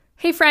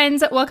Hey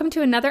friends, welcome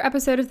to another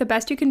episode of the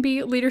Best You Can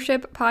Be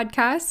Leadership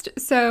Podcast.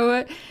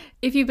 So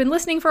if you've been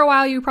listening for a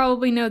while, you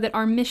probably know that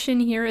our mission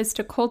here is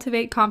to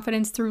cultivate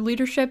confidence through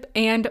leadership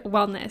and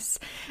wellness.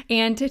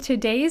 And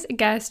today's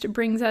guest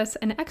brings us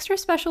an extra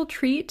special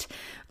treat,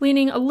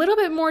 leaning a little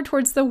bit more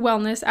towards the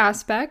wellness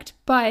aspect,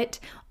 but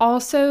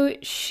also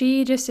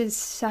she just is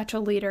such a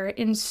leader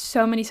in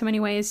so many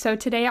ways. So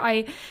today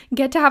I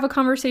get to have a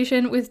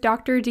conversation with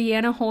Dr.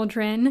 Deanna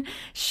Holdren.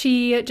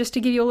 She, just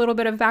to give you a little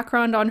bit of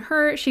background on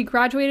her, she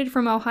graduated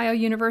from Ohio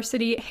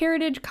University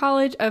Heritage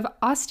College of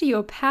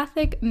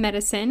Osteopathic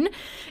Medicine,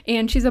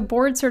 and she's a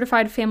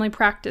board-certified family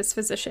practice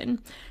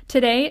physician.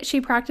 Today, she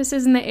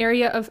practices in the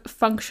area of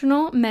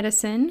functional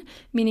medicine,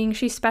 meaning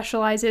she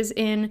specializes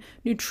in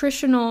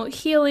nutritional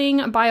healing,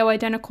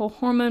 bioidentical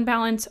hormone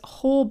balance,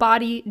 whole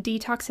body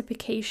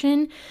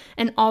detoxification,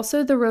 and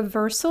also the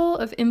reversal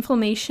of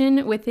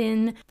inflammation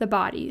within the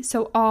body.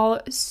 So all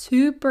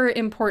super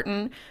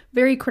important,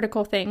 very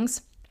critical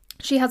things.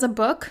 She has a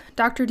book,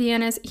 Dr.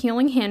 Deanna's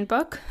Healing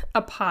Handbook,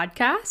 a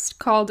podcast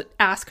called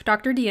Ask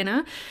Dr.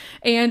 Deanna,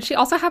 and she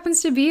also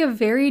happens to be a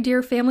very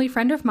dear family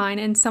friend of mine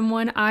and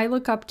someone I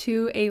look up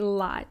to a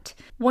lot.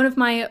 One of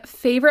my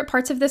favorite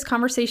parts of this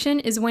conversation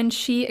is when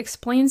she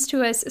explains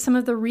to us some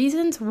of the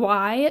reasons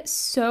why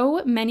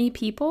so many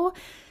people,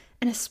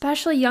 and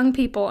especially young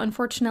people,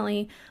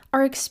 unfortunately,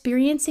 are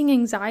experiencing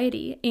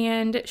anxiety.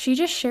 And she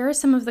just shares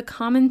some of the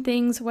common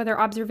things, whether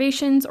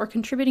observations or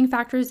contributing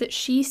factors that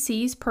she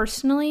sees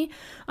personally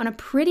on a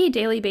pretty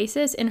daily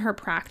basis in her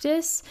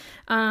practice.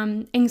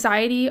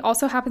 Anxiety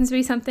also happens to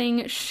be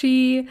something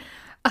she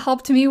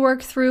helped me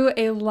work through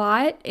a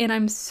lot, and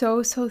I'm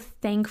so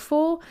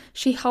thankful.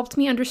 She helped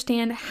me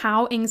understand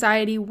how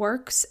anxiety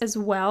works as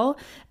well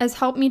as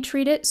help me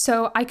treat it,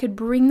 so I could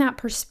bring that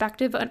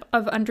perspective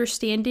of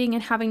understanding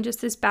and having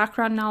just this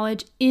background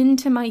knowledge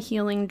into my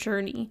healing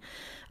journey.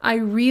 I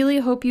really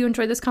hope you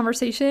enjoyed this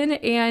conversation,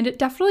 and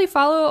definitely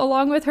follow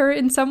along with her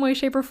in some way,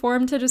 shape, or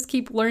form to just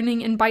keep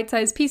learning in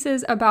bite-sized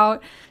pieces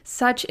about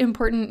such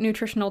important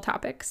nutritional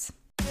topics.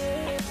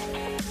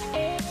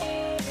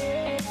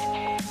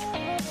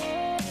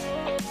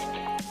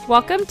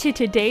 Welcome to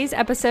today's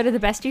episode of the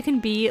Best You Can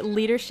Be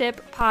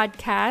Leadership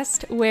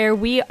Podcast, where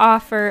we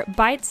offer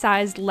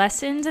bite-sized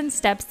lessons and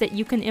steps that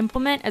you can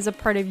implement as a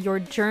part of your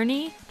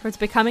journey towards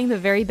becoming the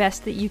very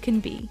best that you can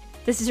be.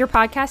 This is your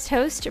podcast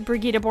host,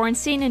 Brigitte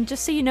Bornstein, and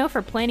just so you know,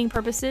 for planning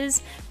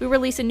purposes, we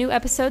release a new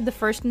episode the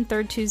first and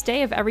third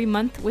Tuesday of every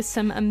month with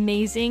some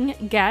amazing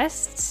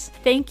guests.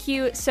 Thank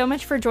you so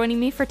much for joining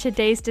me for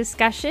today's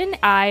discussion.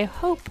 I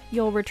hope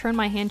you'll return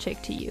my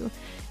handshake to you.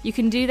 You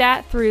can do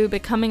that through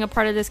becoming a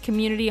part of this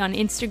community on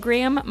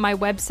Instagram, my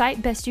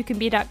website,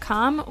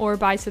 bestyoucanbe.com, or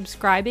by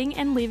subscribing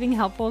and leaving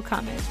helpful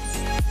comments.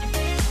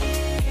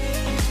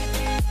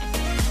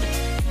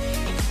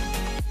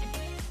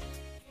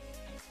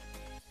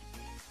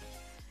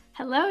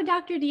 Hello,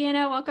 Dr.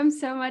 Deanna. Welcome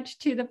so much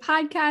to the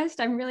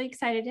podcast. I'm really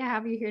excited to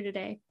have you here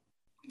today.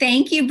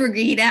 Thank you,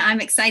 Brigitte.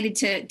 I'm excited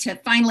to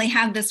finally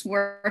have this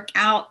work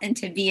out and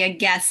to be a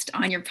guest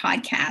on your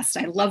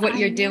podcast. I love what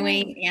you're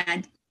doing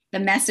and the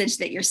message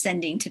that you're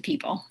sending to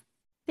people.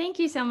 Thank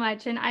you so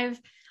much. And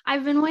I've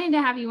been wanting to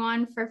have you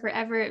on for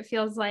forever, it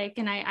feels like,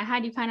 and I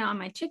had you kind of on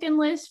my chicken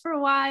list for a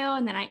while,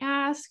 and then I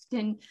asked,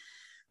 and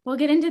we'll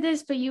get into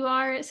this, but you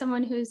are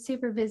someone who's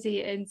super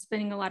busy and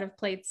spinning a lot of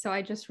plates. So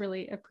I just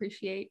really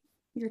appreciate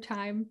your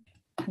time.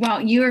 Well,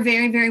 you are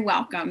very, very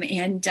welcome.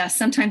 And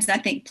sometimes I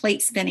think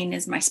plate spinning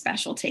is my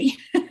specialty.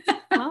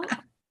 Well,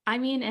 I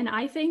mean, and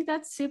I think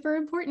that's super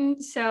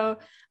important. So,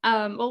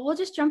 well, we'll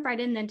just jump right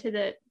in then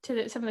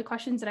to some of the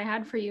questions that I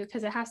had for you,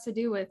 because it has to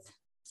do with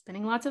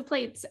spinning lots of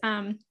plates.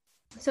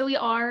 So we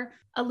are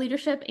a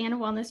leadership and a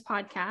wellness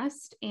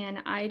podcast, and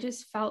I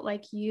just felt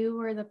like you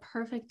were the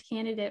perfect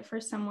candidate for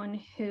someone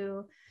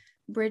who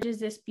bridges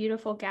this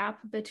beautiful gap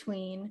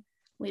between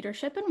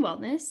leadership and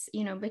wellness,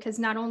 because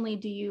not only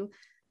do you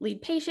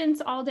lead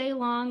patients all day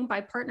long by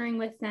partnering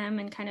with them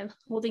and kind of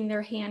holding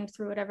their hand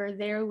through whatever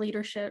their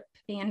leadership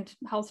and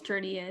health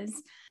journey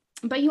is,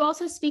 but you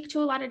also speak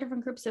to a lot of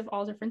different groups of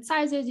all different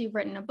sizes. You've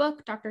written a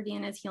book, Dr.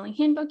 Deanna's Healing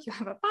Handbook. You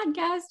have a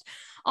podcast,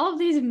 all of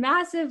these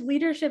massive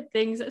leadership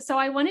things. So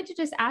I wanted to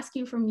just ask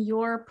you, from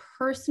your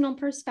personal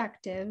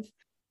perspective,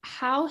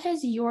 how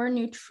has your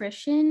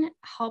nutrition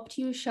helped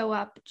you show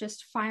up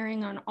just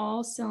firing on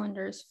all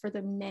cylinders for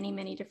the many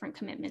probably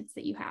commitments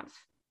that you have?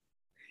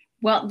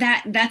 Well,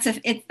 that's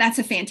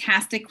a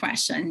fantastic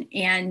question,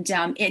 and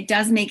it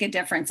does make a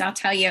difference. I'll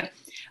tell you,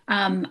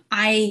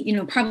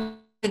 probably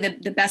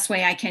the best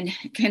way I can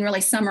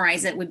really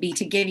summarize it would be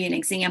to give you an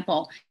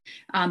example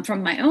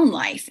from my own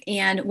life.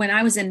 And when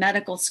I was in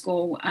medical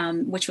school,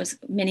 which was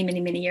many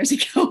years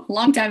ago, a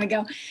long time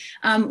ago,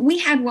 we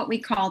had what we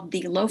called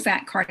the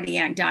low-fat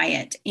cardiac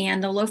diet,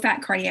 and the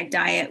low-fat cardiac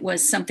diet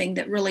was something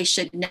that really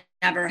should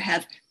never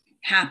have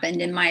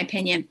happened, in my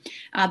opinion.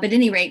 But at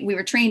any rate, we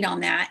were trained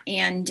on that.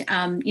 And,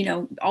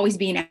 always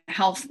being a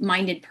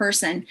health-minded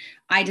person,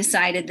 I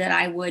decided that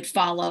I would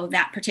follow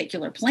that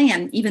particular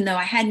plan, even though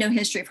I had no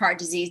history of heart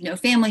disease, no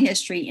family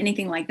history,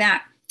 anything like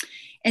that.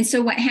 And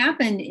so what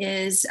happened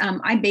is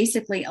I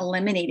basically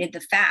eliminated the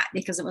fat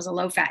because it was a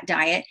low fat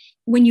diet.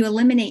 When you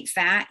eliminate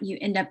fat, you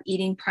end up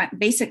eating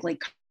basically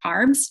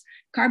carbs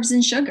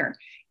and sugar.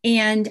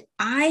 And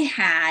I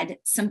had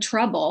some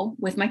trouble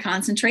with my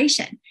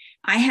concentration.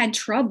 I had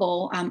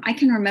trouble. I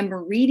can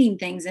remember reading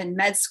things in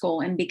med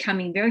school and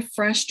becoming very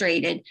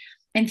frustrated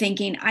and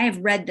thinking, I have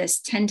read this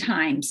 10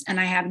 times and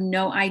I have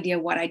no idea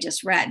what I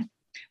just read.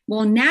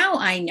 Well, now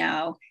I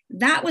know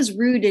that was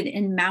rooted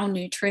in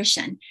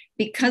malnutrition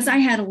because I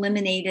had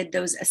eliminated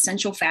those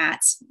essential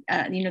fats.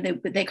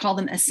 They call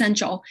them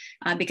essential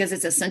because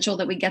it's essential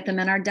that we get them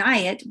in our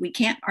diet.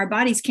 Our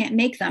bodies can't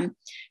make them.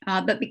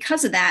 But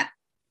because of that,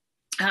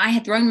 I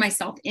had thrown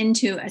myself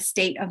into a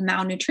state of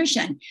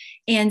malnutrition.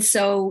 And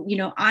so,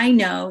 I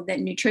know that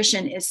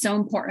nutrition is so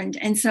important.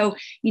 And so,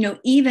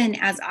 even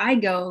as I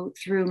go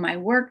through my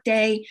work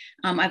day,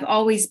 I've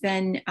always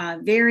been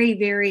very,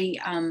 very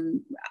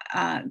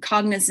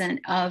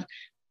cognizant of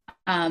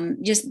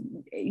just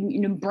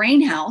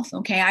brain health.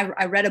 Okay,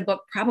 I read a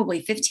book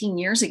probably 15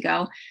 years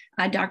ago.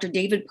 Dr.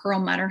 David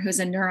Perlmutter, who's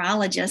a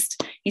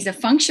neurologist, he's a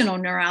functional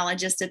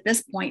neurologist at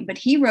this point, but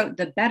he wrote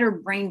the Better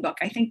Brain book.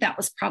 I think that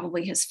was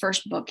probably his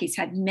first book. He's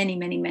had many,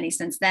 many, many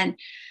since then.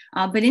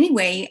 But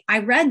anyway, I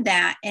read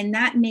that, and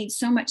that made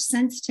so much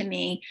sense to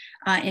me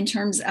in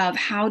terms of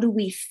how do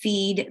we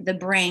feed the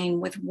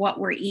brain with what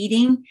we're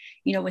eating,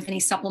 with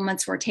any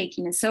supplements we're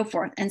taking and so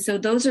forth. And so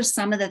those are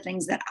some of the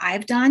things that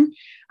I've done.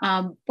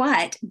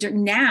 But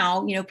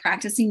now,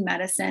 practicing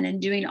medicine and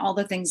doing all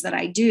the things that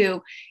I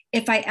do,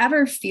 if I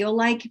ever feel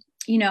like,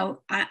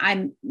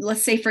 I'm,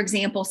 let's say, for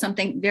example,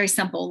 something very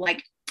simple,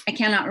 like I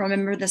cannot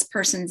remember this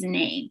person's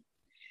name.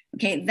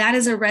 Okay. That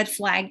is a red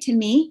flag to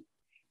me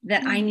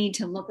that I need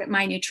to look at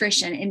my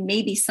nutrition and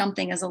maybe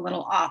something is a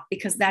little off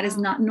because that is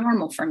not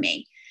normal for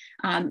me.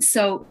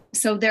 So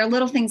there are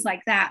little things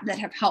like that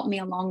have helped me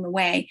along the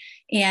way.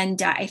 And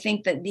I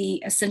think that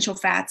the essential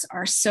fats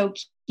are so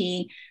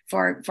key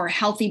for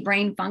healthy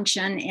brain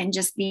function and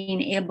just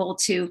being able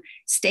to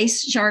stay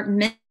sharp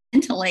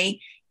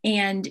mentally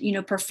and,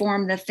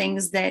 perform the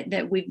things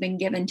that we've been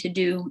given to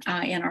do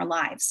in our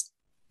lives.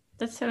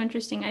 That's so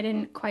interesting. I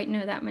didn't quite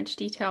know that much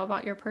detail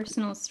about your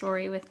personal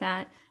story with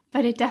that,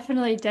 but it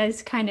definitely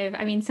does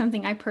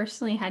something I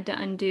personally had to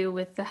undo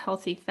with the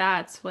healthy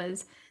fats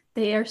was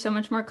they are so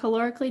much more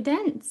calorically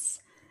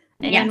dense.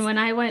 And yes. When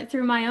I went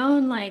through my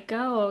own,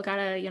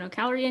 gotta,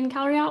 calorie in,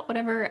 calorie out,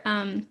 whatever,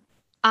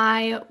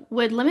 I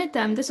would limit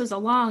them. This was a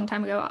long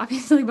time ago,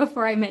 obviously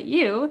before I met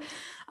you.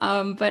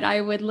 But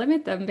I would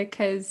limit them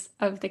because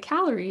of the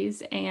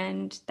calories,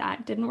 and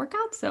that didn't work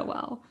out so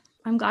well.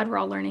 I'm glad we're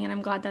all learning, and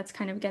I'm glad that's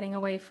kind of getting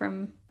away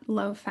from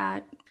low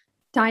fat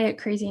diet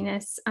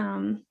craziness.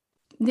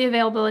 The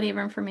availability of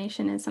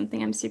information is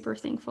something I'm super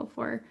thankful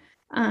for.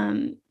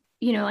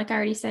 Like I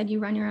already said, you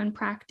run your own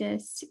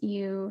practice,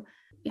 you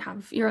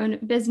have your own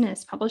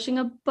business, publishing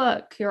a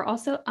book, you're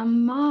also a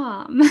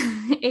mom.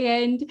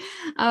 And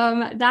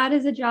that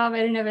is a job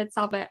in and of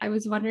itself. But I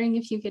was wondering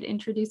if you could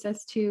introduce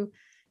us to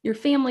your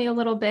family a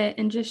little bit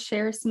and just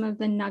share some of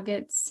the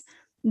nuggets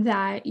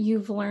that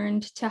you've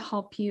learned to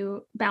help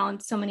you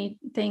balance so many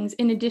things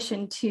in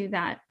addition to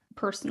that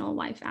personal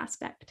life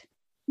aspect.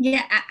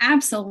 Yeah,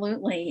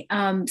 absolutely.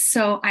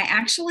 So I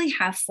actually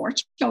have 4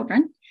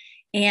 children.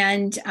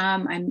 And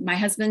my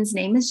husband's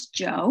name is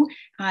Joe.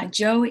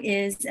 Joe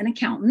is an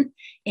accountant,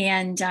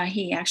 and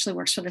he actually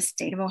works for the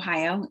state of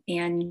Ohio.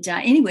 And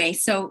anyway,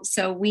 so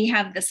we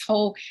have this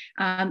whole,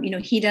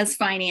 he does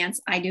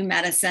finance, I do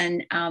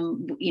medicine.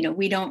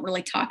 We don't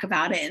really talk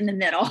about it in the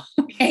middle,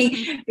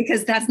 okay,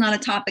 because that's not a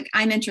topic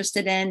I'm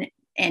interested in,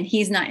 and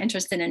he's not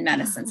interested in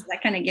medicine. So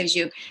that kind of gives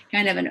you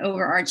kind of an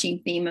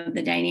overarching theme of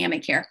the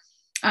dynamic here.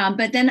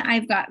 But then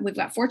we've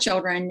got 4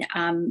 children.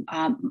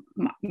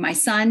 My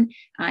son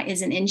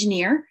is an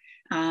engineer,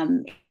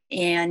 and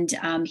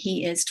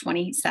he is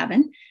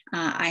 27.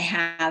 I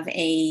have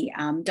a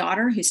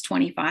daughter who's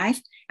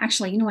 25.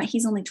 Actually, you know what?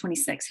 He's only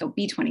 26. He'll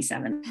be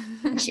 27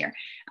 this year.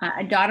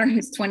 A daughter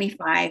who's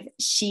 25.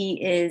 She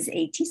is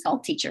a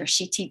TESOL teacher.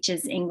 She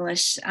teaches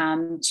English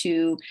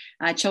to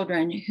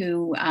children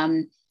who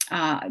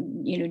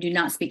do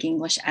not speak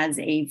English as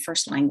a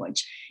first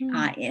language.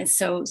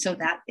 So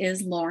that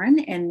is Lauren.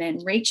 And then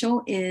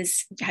Rachel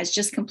has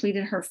just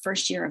completed her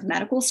first year of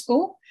medical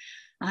school.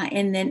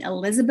 And then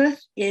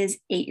Elizabeth is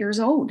 8 years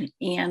old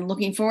and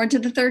looking forward to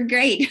the 3rd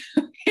grade.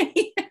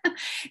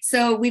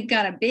 So we've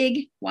got a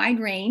big, wide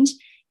range.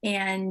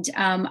 And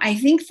I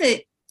think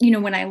that,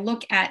 when I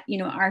look at,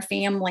 our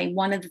family,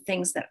 one of the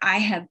things that I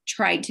have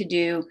tried to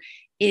do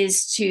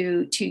is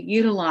to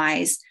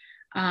utilize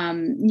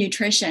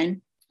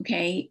nutrition.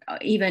 Okay,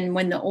 even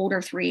when the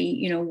older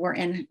 3, were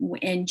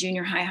in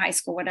junior high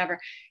school, whatever,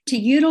 to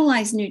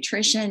utilize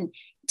nutrition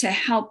to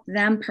help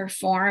them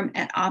perform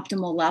at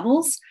optimal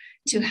levels,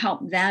 to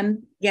help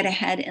them get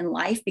ahead in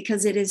life,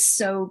 because it is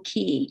so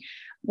key.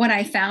 What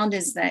I found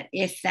is that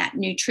if that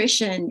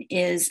nutrition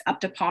is up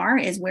to par,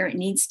 is where it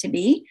needs to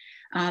be,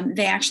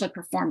 they actually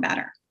perform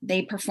better.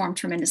 they perform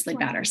tremendously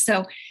better.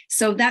 So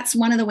that's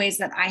one of the ways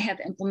that I have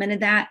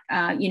implemented that.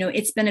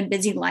 It's been a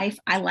busy life.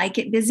 I like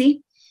it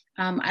busy.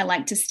 I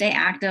like to stay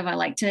active. I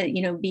like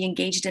to, be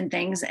engaged in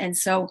things. And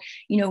so,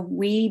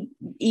 we,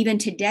 even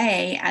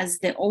today, as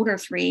the older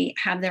three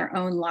have their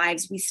own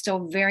lives, we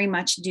still very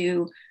much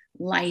do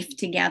life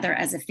together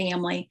as a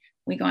family.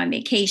 We go on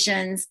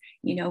vacations,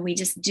 we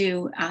just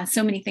do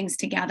so many things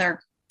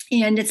together.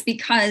 And it's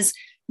because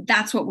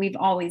that's what we've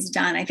always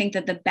done. I think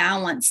that the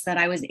balance that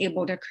I was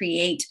able to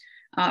create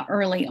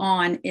early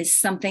on is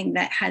something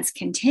that has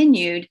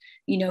continued,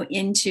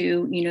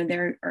 into,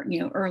 their,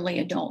 early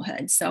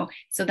adulthood. So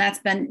that's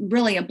been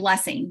really a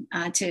blessing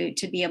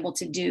to be able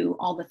to do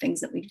all the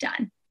things that we've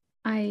done.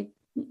 I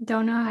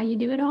don't know how you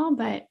do it all,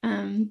 but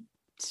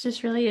it's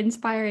just really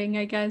inspiring,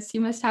 I guess.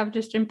 You must have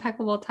just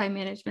impeccable time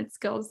management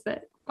skills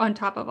that on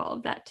top of all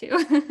of that too.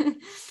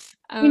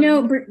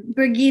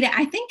 Brigida,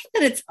 I think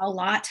that it's a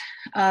lot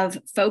of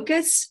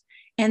focus.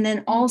 And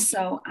then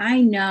also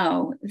I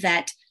know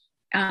that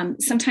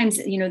sometimes,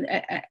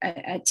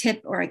 a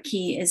tip or a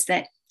key is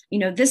that,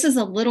 this is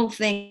a little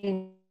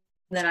thing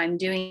that I'm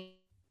doing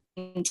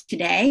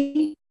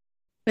today,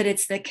 but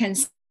it's the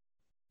consistent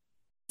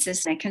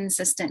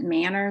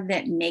manner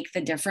that make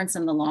the difference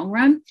in the long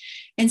run.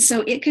 And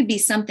so it could be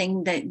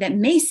something that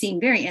may seem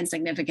very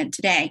insignificant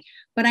today,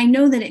 but I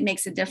know that it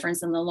makes a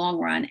difference in the long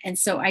run. And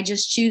so I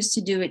just choose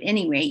to do it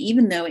anyway,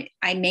 even though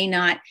I may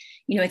not,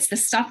 it's the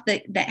stuff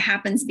that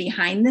happens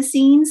behind the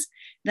scenes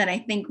that I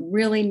think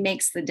really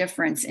makes the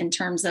difference in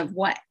terms of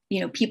what,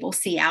 people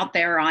see out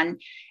there on,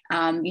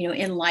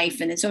 in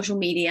life and in social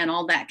media and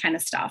all that kind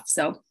of stuff.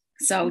 So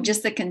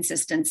just the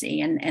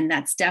consistency, and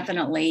that's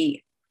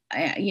definitely,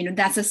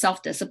 that's a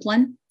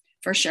self-discipline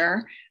for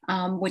sure,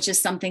 which is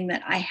something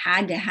that I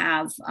had to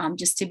have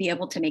just to be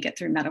able to make it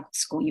through medical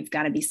school. You've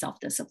got to be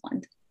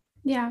self-disciplined.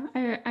 Yeah,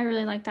 I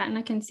really like that. And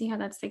I can see how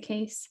that's the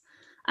case.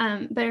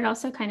 But it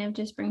also kind of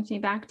just brings me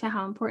back to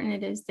how important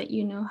it is that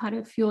you know how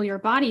to fuel your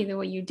body the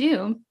way you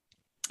do.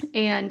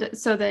 And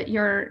so that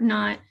you're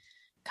not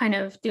kind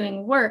of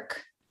doing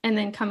work and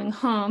then coming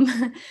home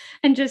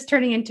and just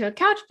turning into a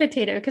couch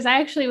potato. Because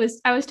I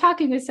was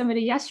talking with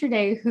somebody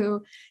yesterday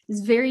who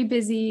is very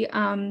busy.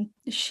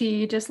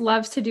 She just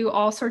loves to do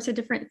all sorts of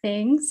different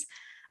things.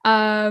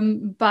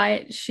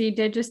 But she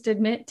did just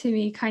admit to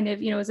me kind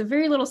of, it was a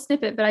very little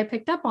snippet, but I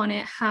picked up on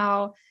it,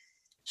 how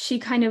she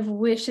kind of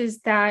wishes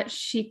that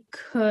she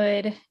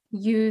could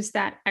use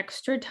that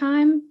extra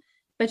time,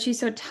 but she's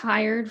so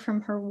tired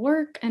from her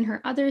work and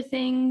her other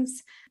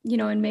things,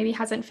 and maybe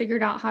hasn't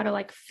figured out how to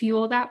like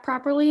fuel that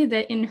properly,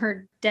 that in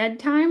her dead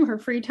time, her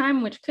free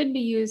time, which could be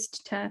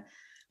used to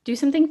do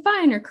something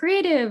fun or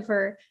creative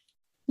or,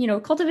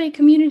 cultivate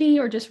community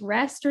or just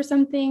rest or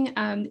something.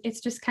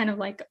 It's just kind of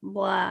like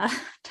blah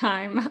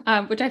time,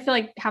 which I feel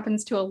like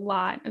happens to a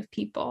lot of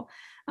people.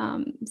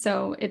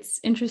 So it's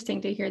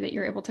interesting to hear that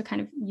you're able to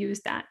kind of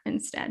use that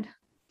instead.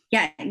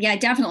 Yeah,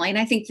 definitely. And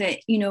I think that,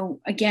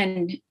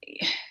 again,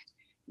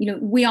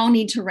 we all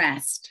need to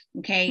rest.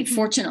 Okay. Mm-hmm.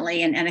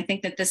 Fortunately. And I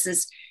think that this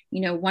is,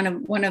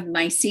 one of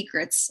my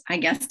secrets, I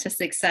guess, to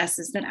success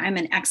is that I'm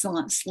an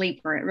excellent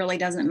sleeper. It really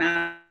doesn't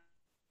matter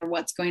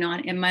what's going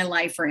on in my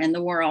life or in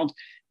the world.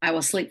 I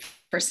will sleep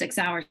for 6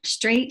 hours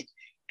straight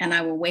and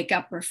I will wake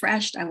up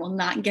refreshed. I will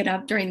not get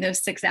up during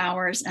those 6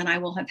 hours and I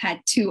will have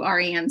had 2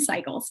 REM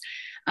cycles.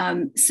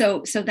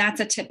 So that's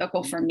a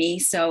typical for me.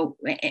 So,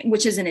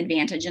 which is an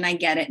advantage, and I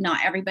get it.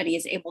 Not everybody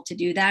is able to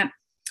do that.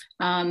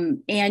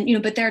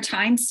 But there are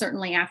times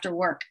certainly after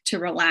work to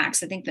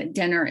relax. I think that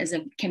dinner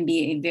can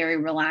be a very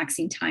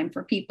relaxing time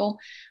for people.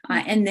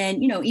 And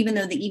then, even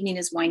though the evening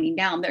is winding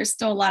down, there's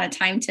still a lot of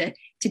time to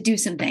do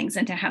some things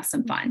and to have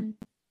some fun.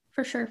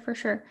 For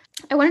sure.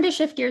 I wanted to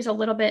shift gears a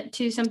little bit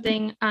to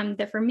something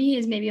that for me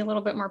is maybe a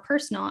little bit more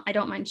personal. I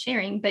don't mind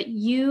sharing, but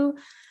you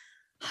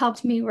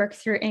helped me work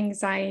through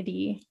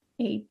anxiety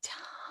a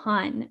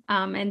ton.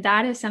 And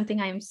that is something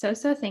I am so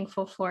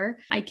thankful for.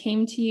 I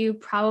came to you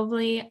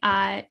probably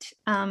at,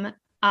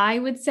 I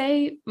would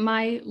say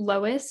my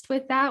lowest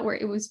with that, where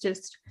it was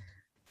just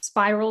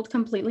spiraled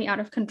completely out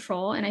of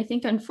control. And I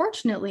think,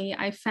 unfortunately,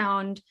 I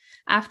found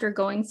after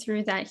going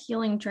through that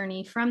healing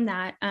journey from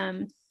that,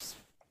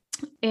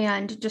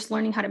 and just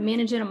learning how to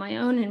manage it on my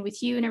own and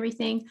with you and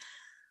everything,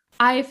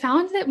 I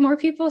found that more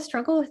people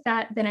struggle with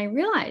that than I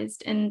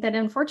realized, and that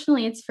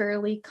unfortunately it's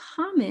fairly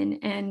common.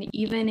 And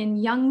even in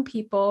young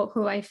people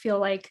who I feel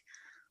like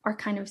are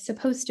kind of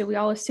supposed to, we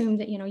all assume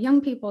that,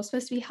 young people are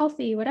supposed to be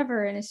healthy,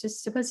 whatever, and it's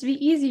just supposed to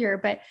be easier,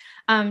 but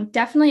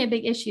definitely a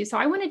big issue. So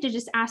I wanted to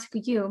just ask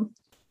you,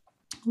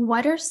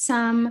 what are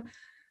some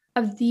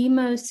of the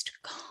most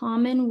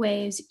common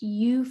ways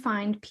you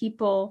find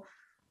people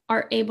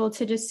are able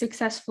to just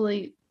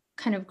successfully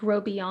kind of grow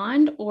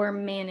beyond or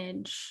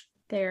manage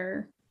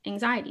their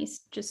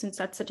anxieties, just since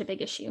that's such a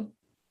big issue?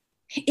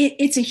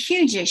 It's a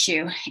huge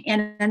issue.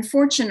 And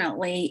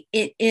unfortunately,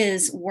 it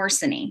is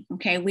worsening.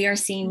 Okay. We are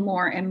seeing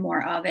more and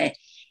more of it.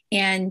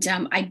 And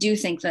I do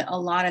think that a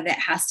lot of it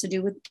has to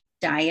do with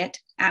diet.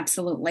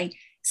 Absolutely.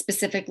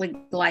 specifically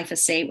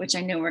glyphosate, which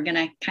I know we're going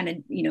to kind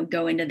of,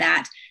 go into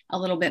that a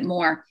little bit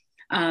more.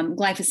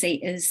 Glyphosate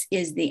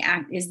is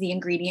the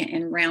ingredient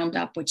in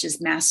Roundup, which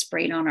is mass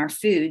sprayed on our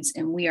foods,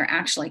 and we are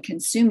actually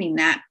consuming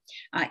that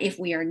if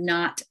we are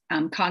not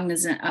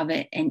cognizant of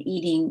it and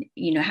eating,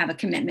 have a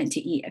commitment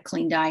to eat a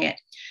clean diet.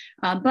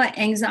 But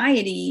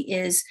anxiety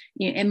is,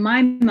 in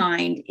my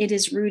mind, it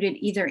is rooted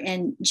either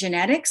in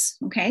genetics.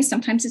 Okay,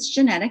 sometimes it's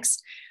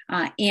genetics,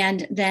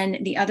 and then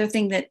the other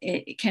thing that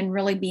it can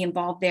really be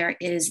involved there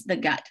is the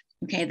gut.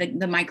 Okay, the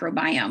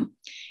microbiome.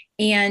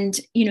 And,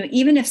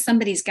 even if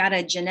somebody's got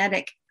a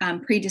genetic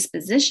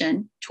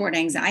predisposition toward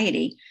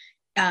anxiety,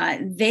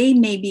 they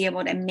may be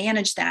able to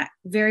manage that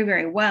very,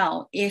 very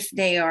well if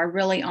they are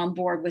really on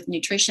board with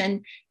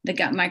nutrition, the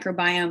gut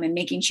microbiome, and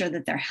making sure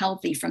that they're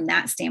healthy from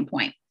that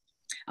standpoint.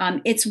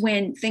 It's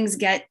when things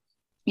get,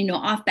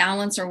 off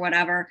balance or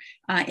whatever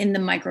in the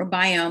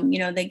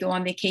microbiome, they go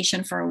on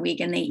vacation for a week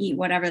and they eat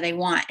whatever they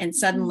want. And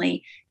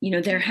suddenly,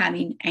 they're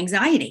having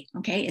anxiety.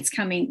 Okay. It's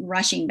coming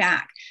rushing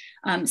back.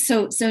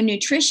 So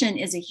nutrition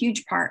is a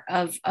huge part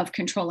of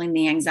controlling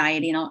the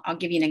anxiety. And I'll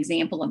give you an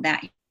example of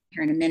that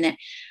here in a minute.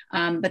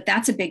 But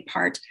that's a big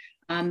part.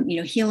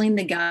 Healing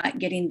the gut,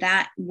 getting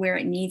that where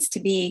it needs to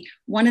be.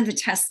 One of the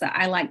tests that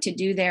I like to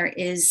do there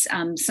is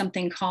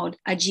something called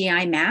a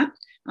GI map.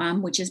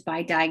 Which is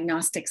by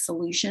Diagnostic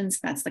Solutions.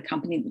 That's the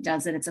company that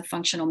does it. It's a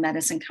functional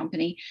medicine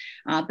company.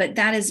 But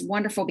that is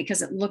wonderful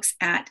because it looks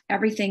at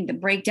everything, the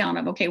breakdown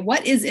of, okay,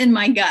 what is in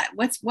my gut?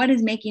 What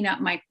is making up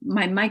my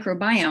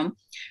microbiome?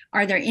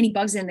 Are there any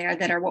bugs in there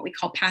that are what we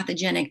call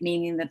pathogenic,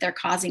 meaning that they're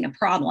causing a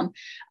problem?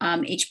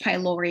 H.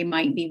 pylori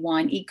might be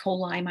one. E.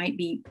 coli might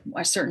be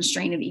a certain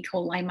strain of E.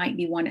 coli might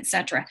be one, et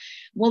cetera.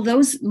 Well,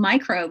 those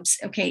microbes,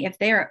 okay, if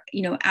they're,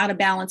 out of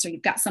balance or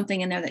you've got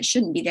something in there that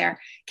shouldn't be there,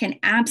 can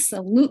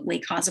absolutely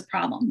cause a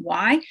problem.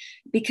 Why?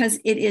 Because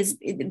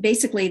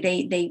basically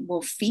they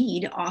will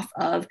feed off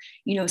of,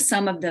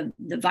 some of the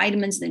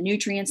vitamins, the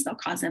nutrients. They'll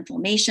cause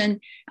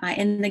inflammation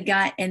in the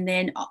gut. And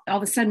then all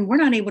of a sudden we're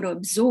not able to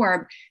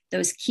absorb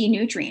those key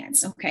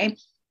nutrients. Okay.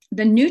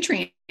 The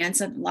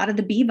nutrients of a lot of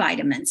the B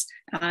vitamins,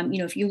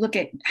 if you look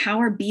at how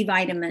are B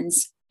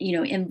vitamins,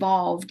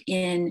 involved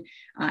in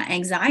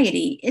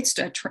anxiety, it's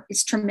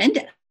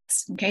tremendous.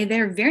 Okay.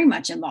 They're very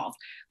much involved.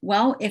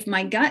 Well, if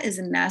my gut is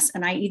a mess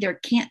and I either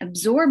can't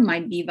absorb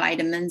my B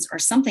vitamins or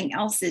something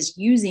else is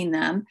using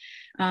them,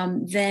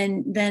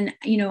 then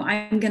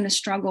I'm going to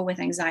struggle with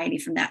anxiety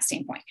from that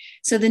standpoint.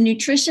 So the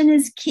nutrition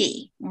is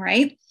key. All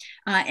right.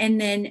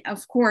 And then,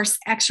 of course,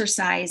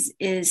 exercise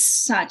is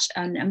such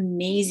an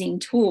amazing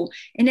tool.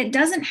 And it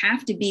doesn't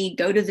have to be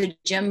go to the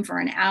gym for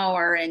an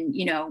hour and,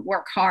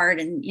 work hard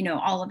and,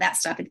 all of that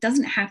stuff. It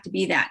doesn't have to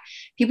be that.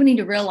 People need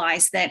to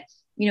realize that,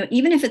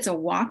 even if it's a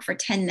walk for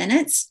 10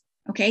 minutes,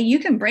 okay, you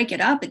can break it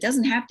up. It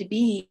doesn't have to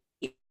be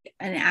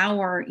an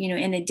hour,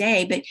 in a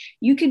day, but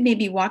you could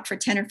maybe walk for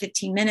 10 or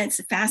 15 minutes,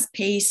 fast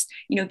pace,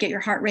 get your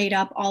heart rate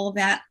up, all of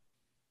that,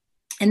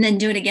 and then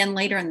do it again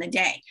later in the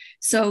day.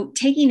 So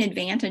taking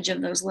advantage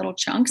of those little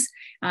chunks,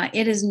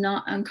 it is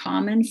not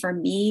uncommon for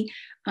me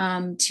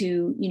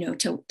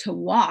to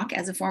walk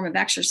as a form of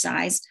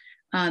exercise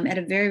at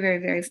a very, very,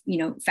 very,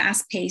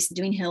 fast pace,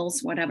 doing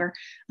hills, whatever,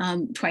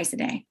 twice a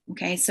day.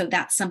 Okay. So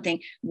that's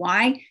something.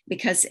 Why?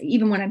 Because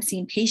even when I'm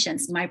seeing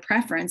patients, my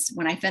preference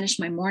when I finish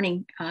my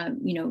morning,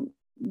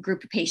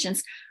 group of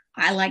patients,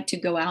 I like to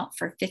go out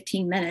for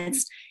 15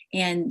 minutes.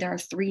 And there are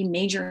 3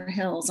 major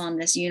hills on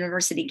this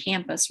university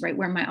campus, right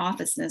where my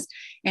office is,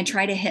 and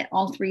try to hit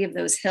all 3 of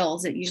those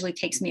hills. It usually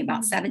takes me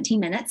about 17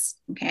 minutes.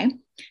 Okay.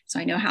 So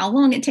I know how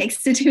long it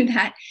takes to do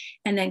that,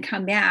 and then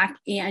come back.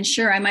 And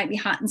sure, I might be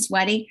hot and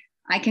sweaty.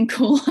 I can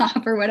cool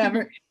off or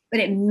whatever,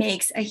 but it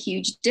makes a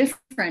huge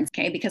difference.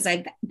 Okay. Because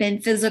I've been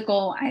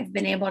physical. I've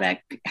been able to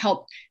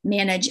help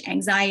manage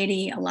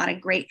anxiety. A lot of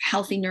great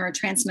healthy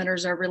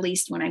neurotransmitters are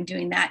released when I'm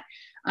doing that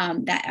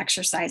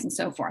exercise and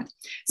so forth.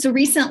 So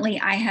recently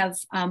I have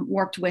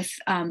worked with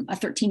a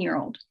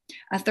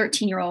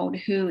 13-year-old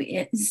who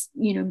is,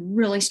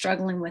 really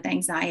struggling with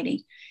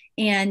anxiety,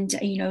 and,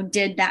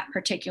 did that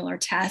particular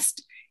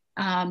test,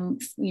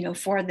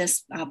 for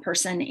this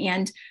person,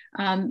 and,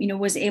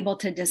 was able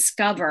to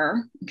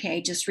discover,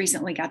 okay, just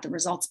recently got the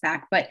results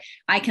back, but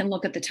I can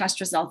look at the test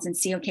results and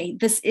see, okay,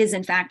 this is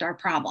in fact our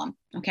problem.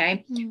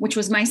 Okay. Mm-hmm. Which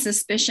was my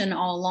suspicion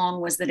all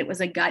along, was that it was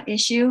a gut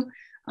issue.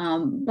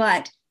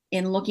 But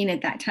in looking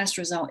at that test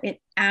result,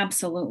 it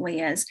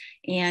absolutely is.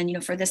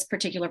 And, for this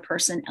particular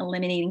person,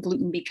 eliminating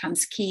gluten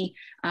becomes key.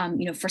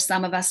 For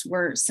some of us,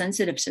 we're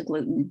sensitive to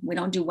gluten. We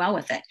don't do well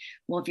with it.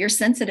 Well, if you're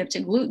sensitive to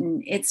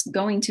gluten, it's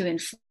going to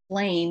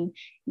inflame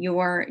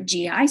your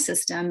GI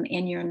system,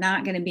 and you're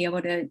not going to be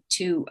able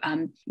to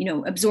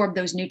absorb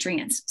those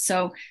nutrients.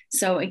 So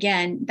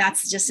again,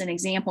 that's just an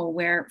example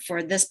where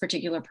for this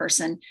particular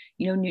person,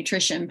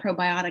 nutrition,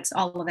 probiotics,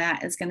 all of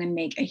that is going to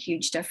make a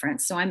huge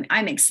difference. So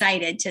I'm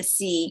excited to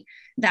see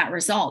that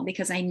result,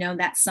 because I know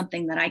that's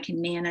something that I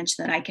can manage,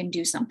 that I can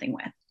do something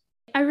with.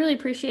 I really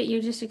appreciate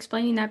you just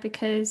explaining that,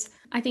 because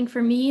I think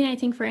for me, and I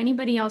think for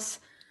anybody else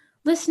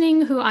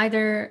listening who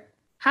either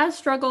has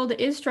struggled,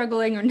 is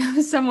struggling, or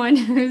knows someone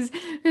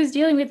who's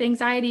dealing with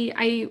anxiety,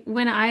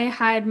 when I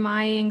had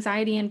my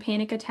anxiety and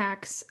panic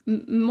attacks,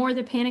 more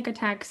the panic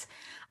attacks,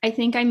 I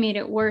think I made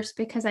it worse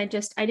because I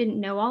didn't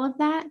know all of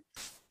that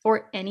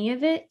or any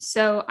of it.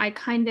 So I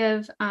kind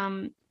of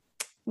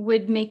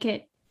would make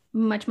it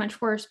much,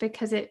 much worse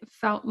because it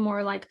felt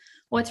more like,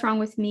 what's wrong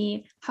with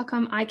me? How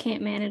come I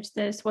can't manage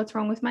this? What's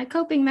wrong with my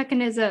coping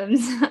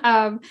mechanisms?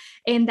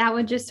 And that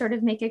would just sort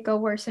of make it go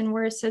worse and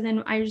worse. So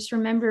then I just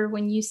remember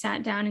when you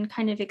sat down and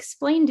kind of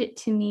explained it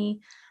to me,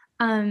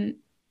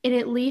 it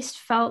at least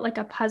felt like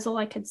a puzzle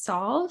I could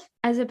solve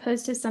as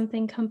opposed to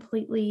something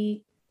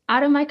completely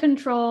out of my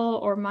control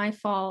or my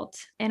fault.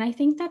 And I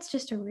think that's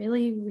just a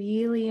really,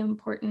 really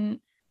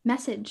important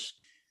message.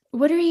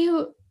 What are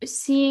you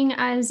seeing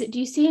do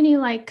you see any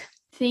like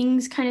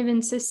things kind of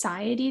in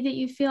society that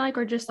you feel like,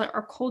 or just like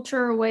our culture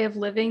or way of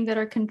living that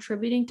are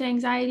contributing to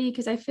anxiety?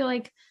 Because I feel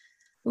like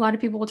a lot of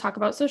people will talk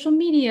about social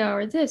media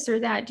or this or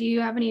that. Do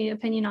you have any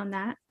opinion on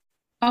that?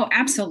 Oh,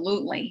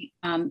 absolutely.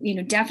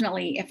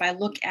 Definitely if I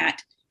look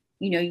at,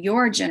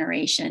 your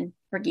generation,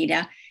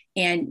 Brigida,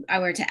 and I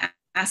were to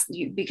ask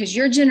you, because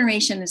your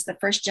generation is the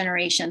first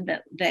generation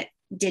that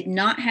did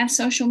not have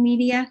social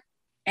media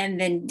and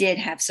then did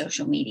have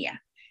social media.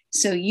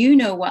 So you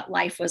know what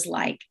life was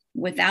like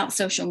without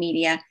social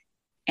media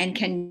and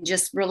can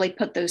just really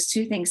put those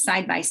two things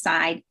side by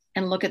side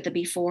and look at the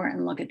before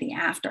and look at the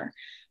after.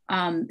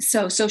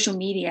 So social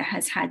media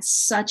has had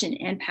such an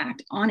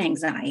impact on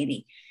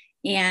anxiety.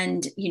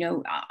 And,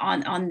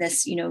 on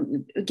this,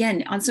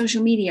 again, on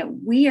social media,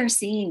 we are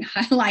seeing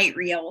highlight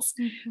reels.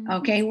 Mm-hmm.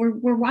 Okay.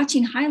 We're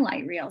watching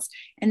highlight reels.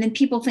 And then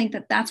people think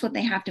that that's what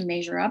they have to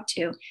measure up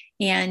to.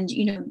 And,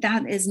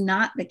 that is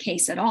not the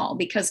case at all,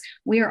 because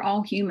we are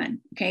all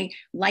human. Okay.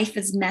 Life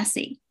is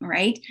messy,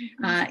 right?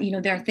 Mm-hmm.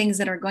 There are things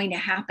that are going to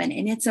happen,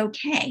 and it's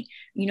okay.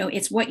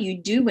 It's what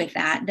you do with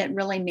that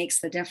really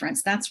makes the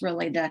difference. That's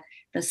really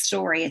the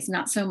story. It's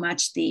not so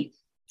much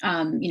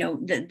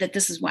that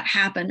this is what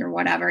happened or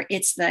whatever.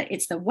 It's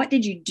the what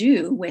did you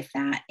do with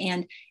that,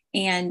 and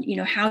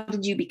how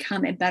did you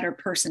become a better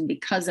person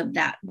because of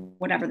that,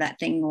 whatever that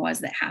thing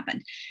was that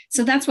happened.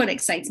 So that's what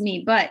excites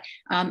me. But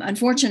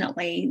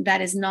unfortunately,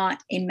 that is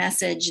not a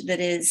message that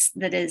is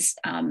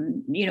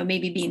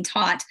maybe being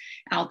taught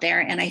out there.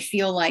 And I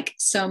feel like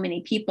so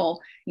many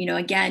people,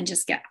 again,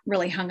 just get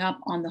really hung up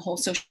on the whole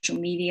social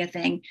media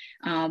thing.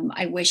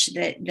 I wish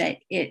that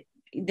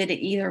it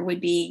either would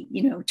be,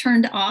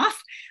 turned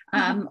off,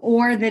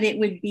 or that it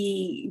would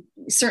be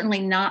certainly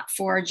not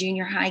for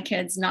junior high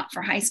kids, not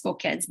for high school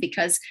kids,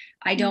 because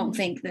I don't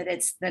think that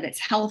it's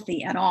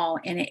healthy at all.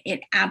 And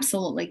it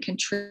absolutely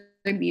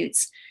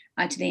contributes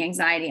to the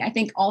anxiety. I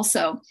think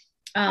also,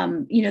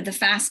 the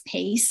fast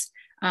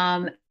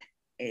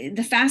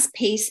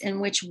pace in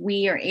which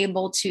we are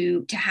able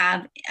to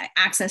have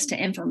access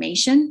to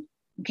information.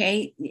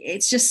 Okay.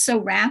 It's just so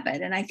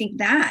rapid. And I think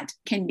that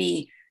can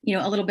be,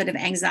 a little bit of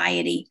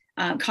anxiety,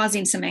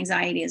 causing some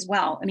anxiety as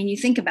well. I mean, you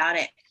think about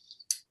it,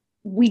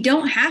 we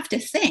don't have to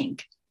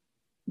think,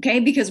 okay,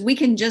 because we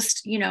can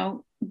just,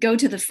 go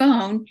to the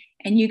phone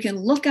and you can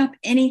look up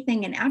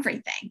anything and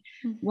everything.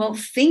 Mm-hmm. Well,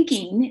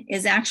 thinking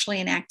is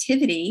actually an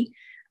activity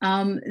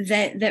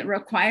that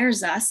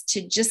requires us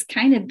to just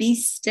kind of be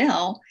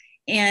still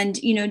and,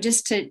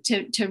 just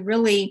to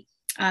really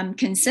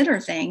consider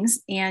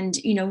things. And,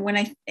 when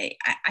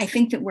I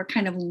think that we're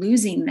kind of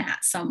losing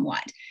that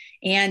somewhat.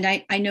 And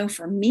I know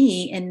for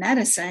me in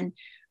medicine,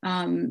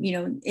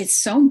 it's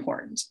so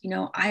important.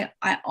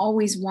 I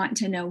always want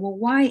to know, well,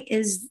 why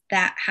is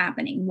that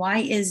happening? Why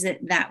is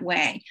it that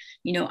way?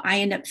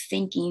 I end up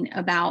thinking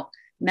about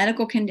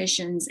medical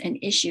conditions and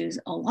issues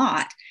a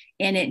lot.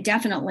 And it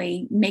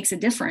definitely makes a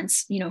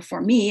difference.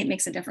 For me, it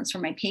makes a difference for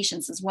my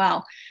patients as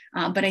well.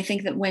 But I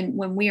think that when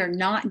we are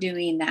not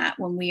doing that,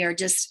 when we are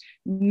just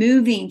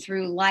moving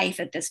through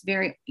life at this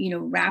very,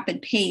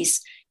 rapid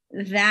pace,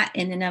 that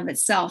in and of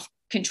itself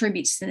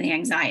contributes to the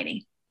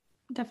anxiety.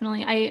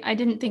 Definitely. I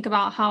didn't think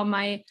about how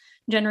my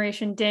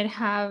generation did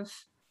have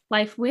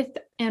life with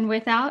and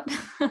without,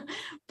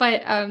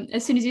 but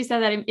as soon as you said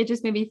that, it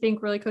just made me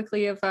think really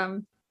quickly of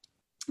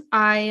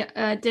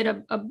I did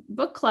a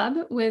book club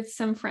with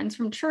some friends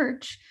from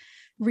church,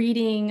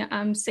 reading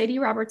Sadie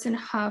Robertson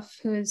Huff,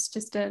 who is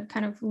just a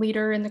kind of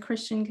leader in the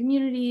Christian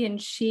community.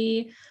 And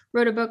she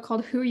wrote a book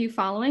called Who Are You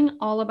Following?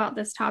 All about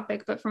this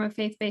topic, but from a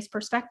faith-based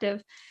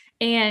perspective.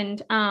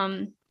 And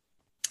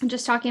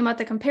just talking about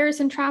the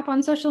comparison trap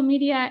on social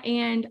media.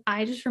 And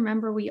I just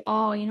remember we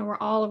all, we're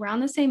all around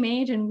the same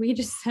age. And we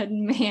just said,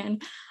 man,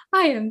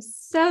 I am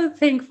so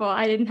thankful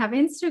I didn't have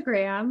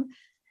Instagram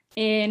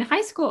in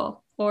high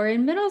school or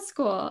in middle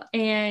school.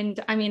 And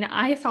I mean,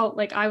 I felt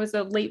like I was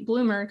a late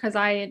bloomer because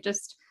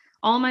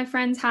all my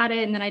friends had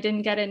it. And then I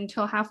didn't get it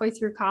until halfway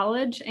through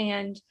college.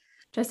 And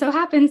just so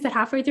happens that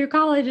halfway through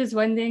college is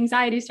when the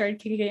anxiety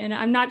started kicking in.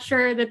 I'm not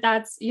sure that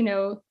that's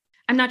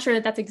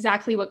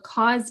exactly what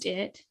caused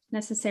it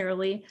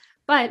necessarily,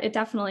 but it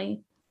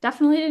definitely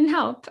didn't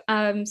help.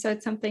 So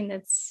it's something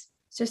that's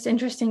just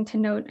interesting to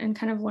note and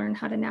kind of learn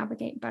how to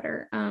navigate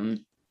better.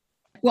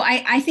 Well,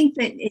 I think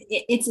that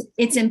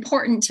it's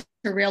important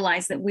to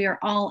realize that we are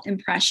all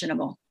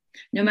impressionable.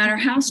 No matter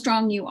how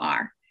strong you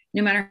are,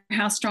 no matter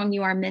how strong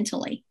you are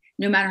mentally,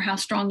 no matter how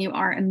strong you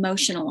are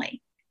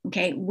emotionally,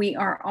 okay, we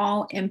are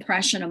all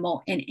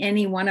impressionable, and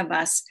any one of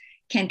us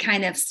can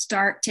kind of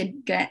start to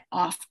get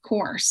off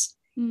course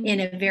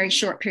in a very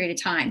short period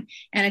of time.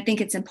 And I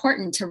think it's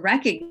important to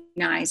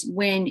recognize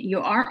when you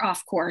are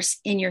off course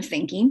in your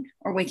thinking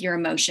or with your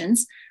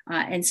emotions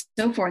and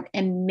so forth,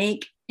 and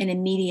make an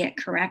immediate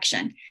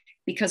correction.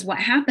 Because what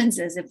happens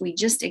is if we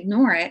just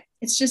ignore it,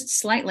 it's just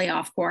slightly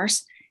off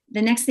course.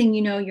 The next thing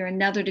you know, you're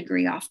another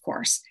degree off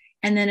course,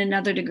 and then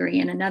another degree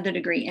and another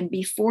degree. And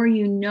before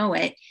you know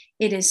it,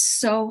 it is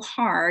so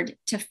hard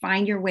to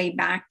find your way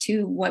back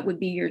to what would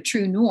be your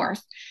true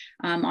north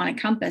on a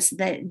compass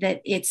that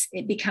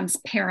it becomes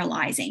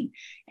paralyzing.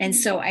 And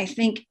so I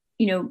think,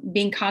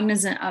 being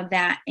cognizant of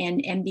that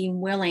and being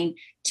willing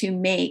to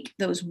make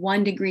those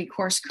 1 degree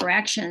course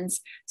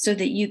corrections so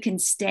that you can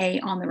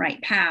stay on the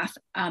right path,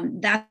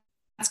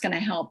 that's going to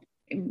help,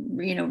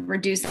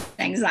 reduce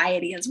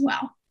anxiety as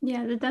well.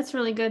 Yeah, that's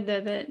really good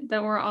though,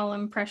 that we're all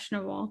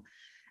impressionable.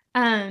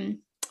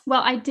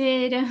 Well, I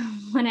did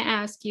want to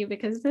ask you,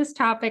 because this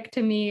topic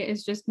to me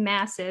is just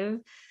massive,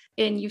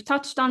 and you've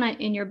touched on it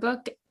in your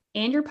book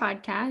and your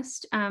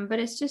podcast, but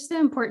it's just the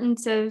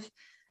importance of,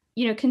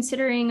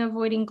 considering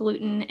avoiding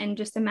gluten and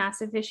just the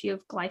massive issue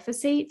of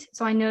glyphosate.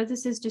 So I know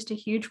this is just a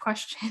huge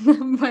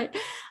question, but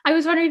I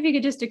was wondering if you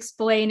could just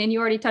explain, and you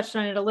already touched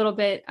on it a little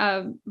bit,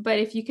 but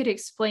if you could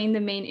explain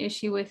the main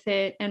issue with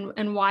it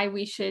and why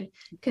we should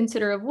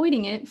consider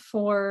avoiding it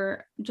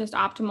for just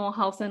optimal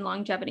health and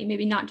longevity,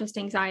 maybe not just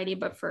anxiety,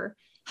 but for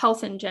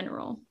health in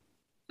general.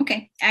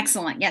 Okay,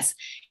 excellent.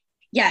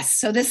 Yes.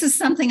 So this is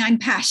something I'm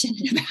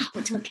passionate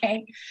about.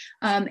 Okay.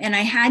 And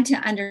I had to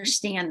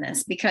understand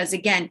this because,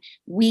 again,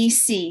 we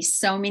see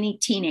so many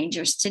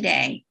teenagers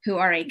today who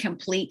are a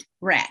complete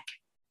wreck.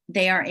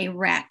 They are a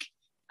wreck,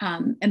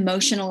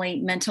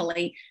 emotionally,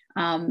 mentally.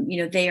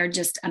 They are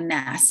just a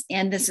mess.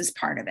 And this is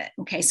part of it.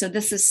 Okay. So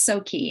this is so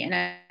key.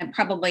 And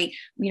probably,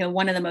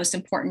 one of the most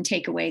important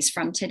takeaways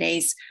from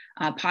today's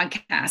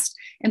podcast.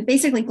 And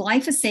basically,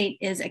 glyphosate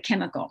is a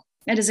chemical.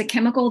 It is a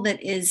chemical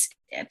that is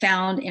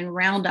found in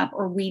Roundup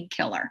or weed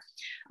killer.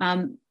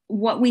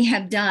 What we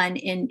have done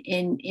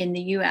in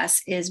the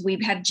US is we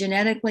have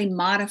genetically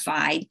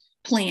modified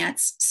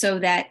plants so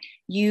that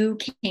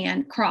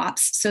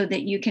crops so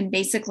that you can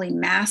basically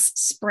mass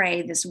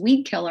spray this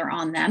weed killer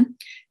on them.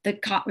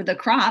 The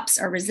crops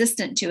are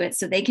resistant to it,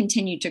 so they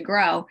continue to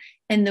grow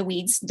and the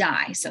weeds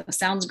die. So it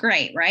sounds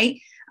great,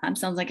 right?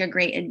 Sounds like a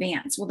great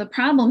advance. Well, the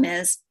problem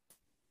is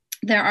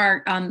there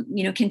are,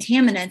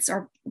 contaminants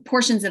or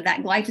portions of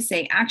that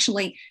glyphosate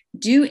actually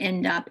do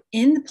end up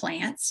in the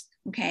plants.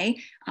 Okay.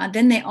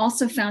 Then they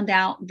also found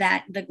out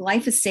that the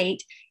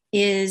glyphosate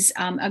is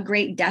a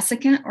great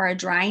desiccant or a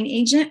drying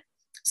agent.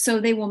 So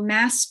they will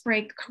mass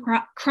spray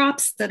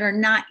crops that are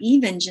not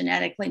even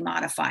genetically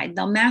modified.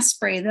 They'll mass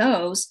spray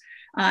those.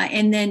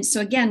 And then,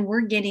 so again,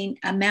 we're getting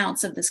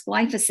amounts of this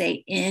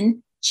glyphosate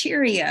in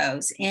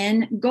Cheerios,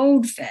 in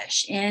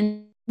Goldfish,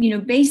 in,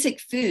 basic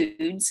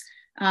foods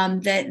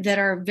that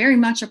are very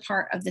much a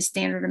part of the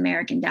standard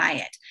American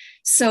diet.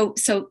 So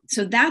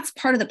that's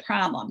part of the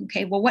problem.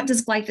 Okay. Well, what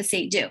does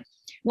glyphosate do?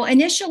 Well,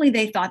 initially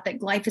they thought that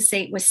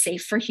glyphosate was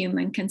safe for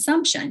human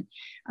consumption,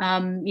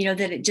 that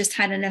it just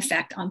had an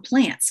effect on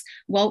plants.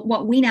 Well,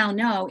 what we now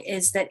know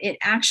is that it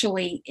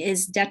actually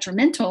is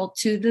detrimental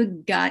to the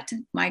gut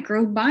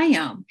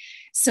microbiome.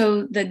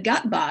 So the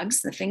gut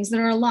bugs, the things that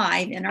are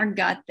alive in our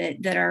gut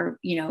that are,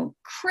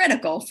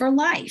 critical for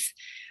life,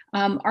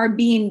 are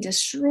being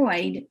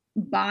destroyed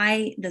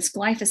by this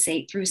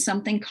glyphosate through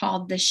something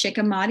called the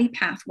Shikimadi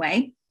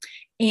pathway.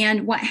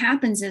 And what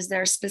happens is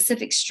there are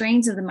specific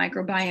strains of the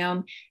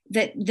microbiome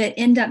that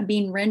end up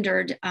being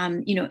rendered,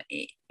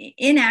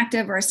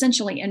 inactive or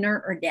essentially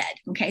inert or dead.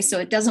 Okay, so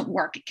it doesn't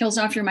work. It kills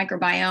off your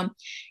microbiome.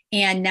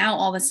 And now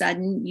all of a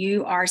sudden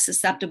you are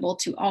susceptible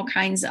to all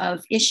kinds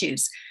of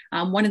issues.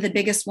 One of the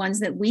biggest ones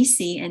that we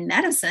see in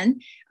medicine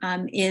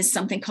is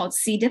something called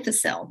C.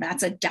 difficile.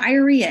 That's a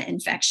diarrhea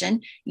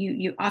infection.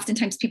 You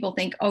oftentimes people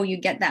think, oh, you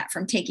get that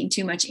from taking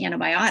too much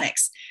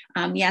antibiotics.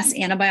 Yes,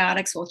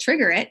 antibiotics will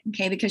trigger it,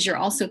 okay, because you're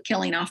also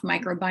killing off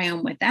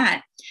microbiome with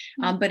that.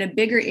 But a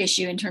bigger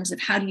issue in terms of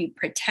how do you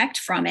protect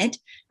from it,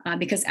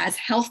 because as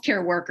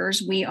healthcare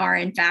workers, we are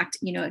in fact,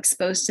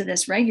 exposed to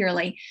this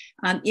regularly.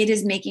 It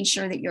is making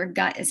sure that your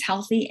gut is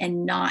healthy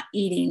and not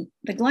eating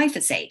the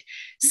glyphosate.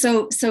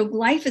 So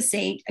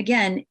glyphosate,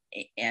 again,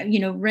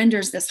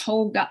 renders this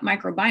whole gut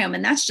microbiome,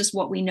 and that's just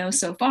what we know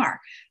so far.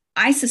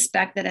 I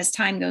suspect that as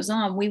time goes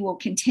on, we will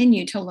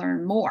continue to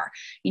learn more.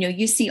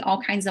 You see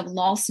all kinds of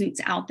lawsuits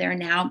out there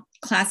now,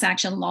 class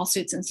action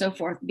lawsuits and so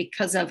forth,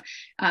 because of,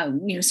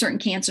 certain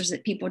cancers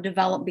that people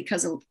develop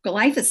because of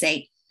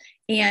glyphosate.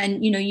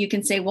 And, you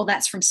can say, well,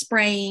 that's from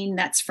spraying,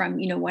 that's from,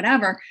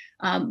 whatever.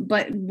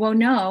 But well,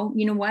 no,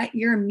 you know what?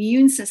 Your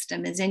immune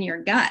system is in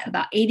your gut.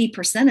 About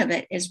 80% of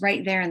it is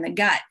right there in the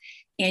gut.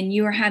 And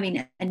you are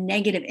having a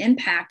negative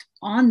impact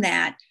on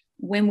that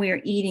when we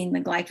are eating the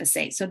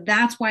glyphosate. So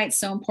that's why it's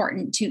so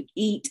important to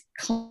eat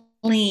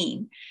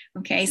clean.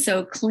 Okay,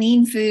 so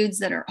clean foods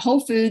that are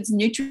whole foods,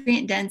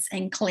 nutrient dense,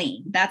 and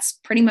clean. That's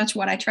pretty much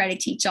what I try to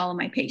teach all of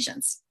my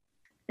patients.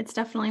 It's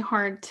definitely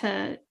hard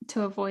to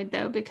avoid,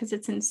 though, because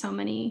it's in so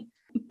many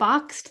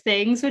boxed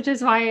things, which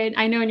is why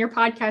I know in your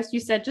podcast you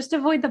said just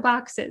avoid the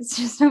boxes,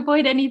 just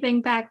avoid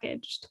anything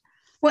packaged.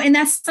 Well, and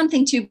that's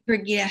something too,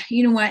 Brigida.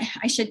 You know what?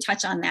 I should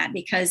touch on that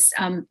because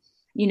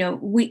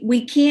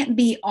we can't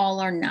be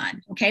all or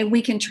none. Okay,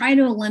 we can try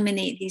to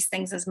eliminate these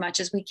things as much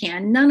as we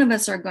can. None of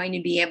us are going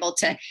to be able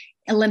to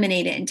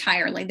eliminate it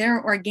entirely. There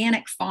are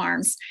organic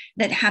farms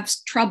that have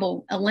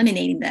trouble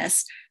eliminating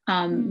this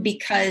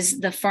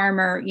because the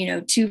farmer,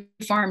 2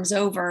 farms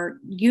over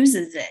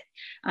uses it,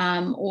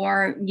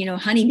 or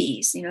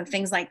honeybees,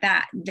 things like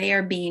that. They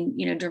are being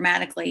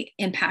dramatically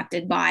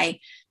impacted by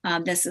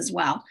this as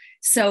well.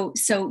 So,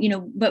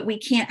 but we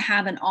can't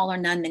have an all or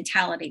none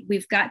mentality.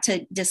 We've got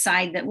to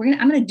decide that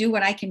I'm going to do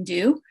what I can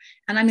do,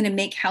 and I'm going to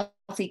make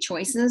healthy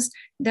choices.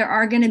 There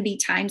are going to be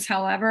times,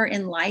 however,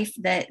 in life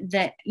that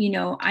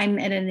I'm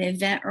at an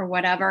event or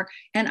whatever,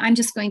 and I'm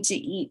just going to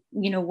eat,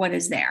 what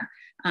is there,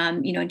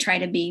 and try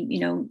to be,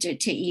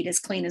 to eat as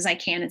clean as I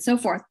can and so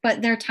forth.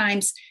 But there are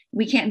times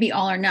we can't be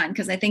all or none,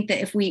 because I think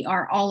that if we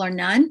are all or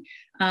none,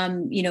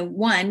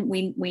 one,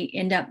 we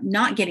end up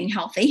not getting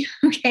healthy,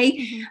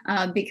 okay,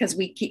 because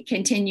we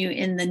continue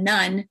in the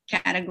none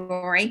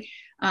category.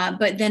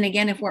 But then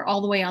again, if we're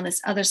all the way on this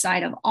other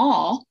side of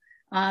all,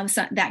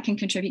 so that can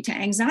contribute to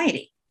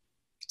anxiety.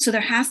 So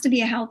there has to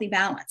be a healthy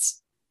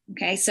balance.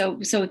 Okay, so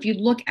if you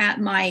look at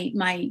my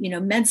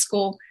med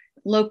school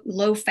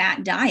low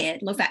fat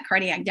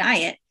cardiac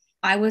diet,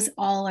 I was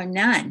all or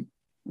none.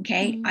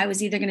 Okay. I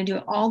was either going to do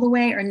it all the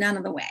way or none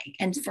of the way.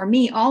 And for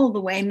me, all of the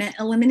way meant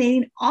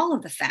eliminating all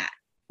of the fat,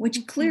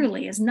 which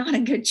clearly is not a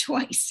good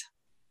choice.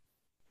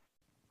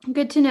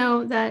 Good to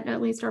know that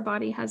at least our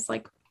body has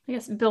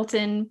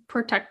built-in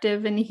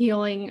protective and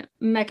healing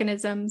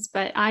mechanisms,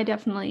 but I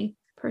definitely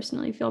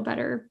personally feel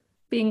better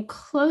being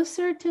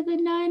closer to the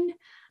none.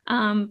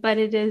 But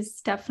it is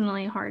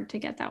definitely hard to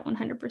get that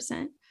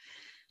 100%.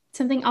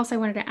 Something else I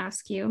wanted to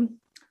ask you,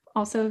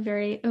 also a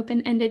very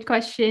open-ended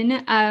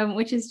question,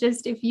 which is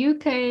just if you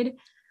could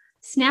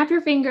snap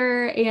your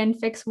finger and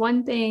fix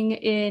one thing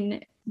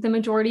in the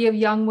majority of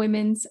young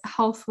women's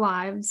health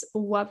lives,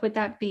 what would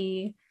that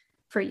be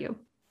for you?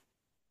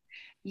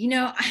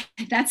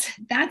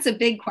 That's a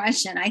big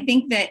question. I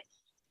think that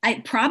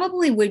I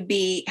probably would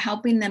be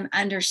helping them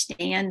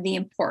understand the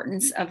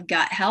importance of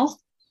gut health.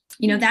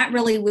 That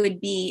really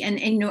would be,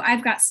 and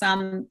I've got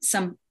some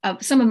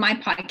of my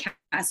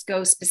podcasts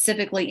go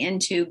specifically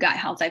into gut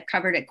health. I've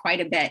covered it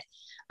quite a bit,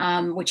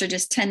 which are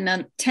just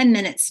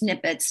 10-minute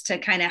snippets to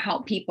kind of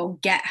help people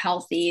get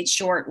healthy. It's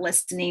short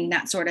listening,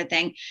 that sort of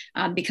thing,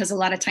 because a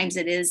lot of times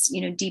it is,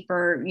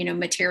 deeper,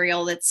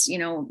 material that's,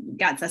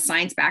 got the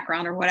science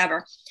background or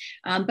whatever.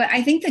 But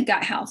I think the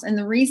gut health, and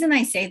the reason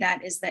I say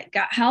that is that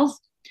gut health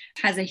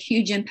has a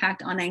huge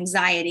impact on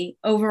anxiety,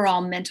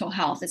 overall mental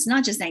health. It's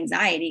not just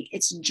anxiety,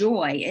 it's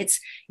joy. It's,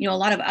 a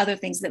lot of other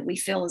things that we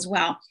feel as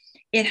well.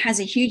 It has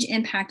a huge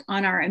impact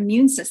on our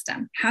immune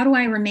system. How do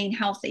I remain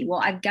healthy? Well,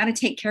 I've got to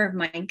take care of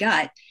my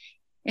gut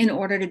in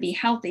order to be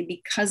healthy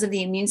because of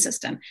the immune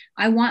system.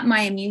 I want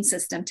my immune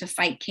system to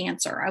fight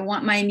cancer. I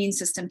want my immune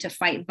system to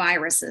fight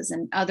viruses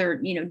and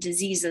other,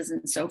 diseases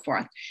and so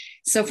forth.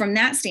 So from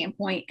that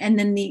standpoint, and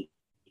then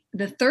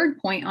the third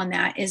point on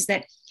that is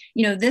that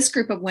this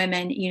group of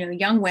women,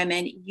 young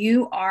women,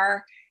 you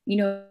are,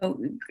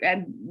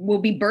 will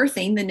be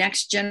birthing the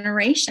next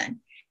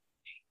generation.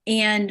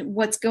 And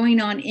what's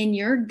going on in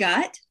your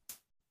gut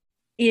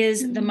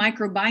is the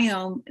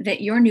microbiome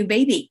that your new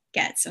baby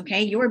gets.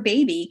 Okay. Your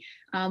baby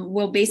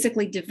will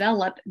basically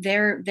develop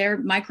their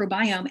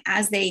microbiome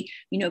as they,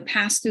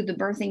 pass through the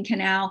birthing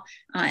canal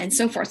and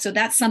so forth. So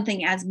that's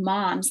something as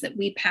moms that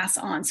we pass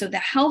on. So the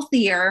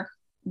healthier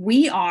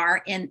we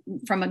are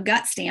from a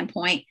gut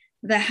standpoint,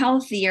 the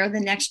healthier the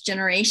next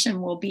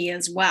generation will be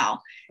as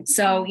well.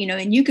 So,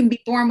 and you can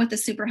be born with a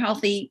super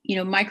healthy,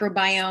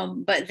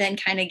 microbiome, but then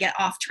kind of get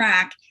off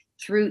track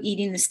through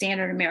eating the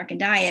standard American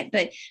diet.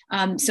 But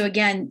so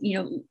again,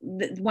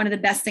 one of the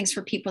best things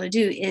for people to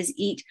do is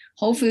eat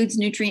whole foods,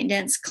 nutrient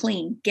dense,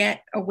 clean,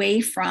 get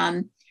away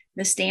from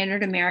the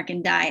standard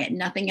American diet,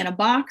 nothing in a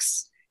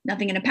box,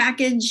 nothing in a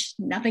package,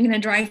 nothing in a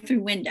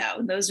drive-through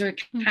window. Those are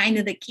kind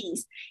of the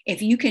keys.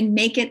 If you can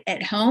make it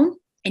at home,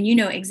 and you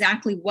know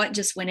exactly what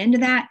just went into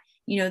that,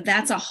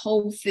 that's a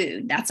whole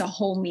food, that's a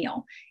whole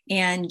meal.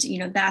 And,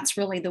 that's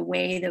really the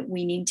way that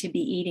we need to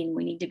be eating.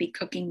 We need to be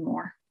cooking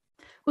more.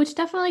 Which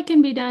definitely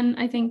can be done,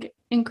 I think,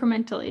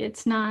 incrementally.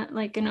 It's not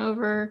like an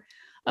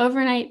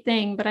overnight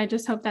thing, but I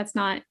just hope that's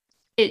not,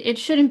 it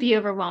shouldn't be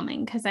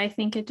overwhelming, because I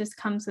think it just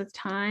comes with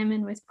time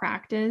and with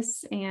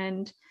practice.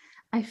 And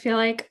I feel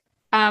like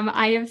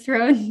I have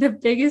thrown the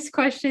biggest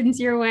questions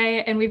your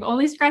way, and we've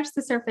only scratched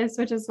the surface,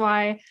 which is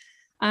why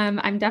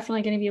I'm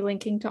definitely going to be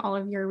linking to all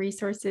of your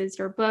resources,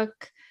 your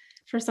book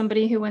for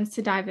somebody who wants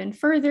to dive in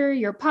further,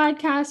 your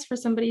podcast for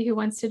somebody who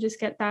wants to just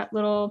get that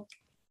little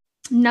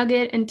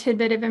nugget and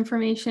tidbit of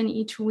information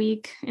each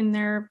week in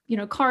their,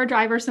 car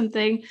drive or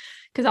something,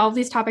 because all of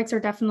these topics are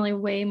definitely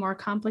way more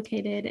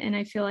complicated. And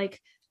I feel like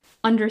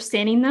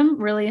understanding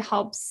them really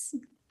helps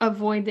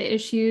avoid the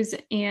issues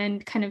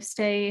and kind of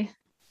stay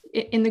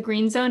in the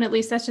green zone. At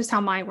least that's just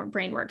how my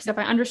brain works. If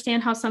I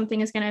understand how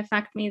something is going to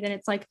affect me, then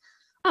it's like,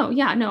 oh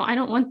yeah, no, I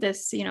don't want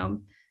this,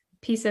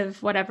 piece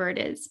of whatever it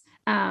is.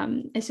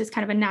 It's just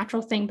kind of a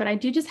natural thing. But I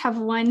do just have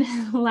one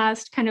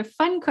last kind of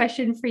fun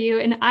question for you.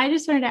 And I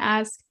just wanted to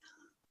ask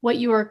what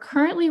you are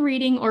currently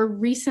reading or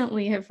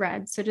recently have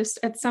read. So just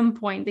at some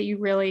point that you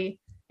really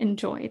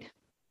enjoyed.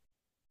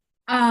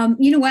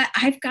 You know what?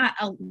 I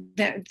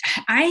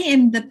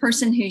am the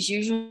person who's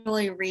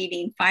usually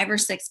reading 5 or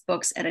 6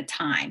 books at a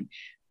time.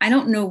 I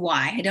don't know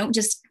why. I don't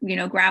just,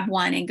 grab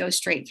one and go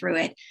straight through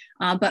it.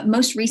 But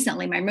most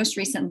recently, my most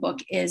recent book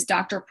is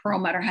Dr.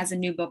 Perlmutter has a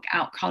new book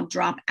out called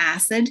Drop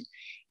Acid.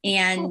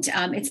 And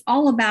it's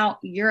all about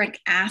uric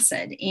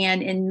acid.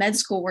 And in med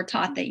school, we're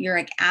taught that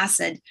uric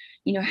acid,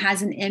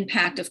 has an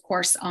impact, of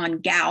course, on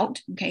gout.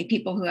 Okay.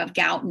 People who have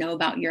gout know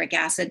about uric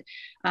acid.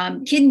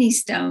 Kidney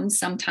stones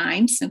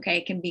sometimes,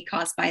 okay, can be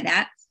caused by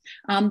that.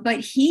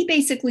 But he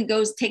basically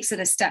takes it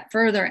a step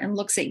further and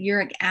looks at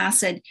uric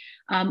acid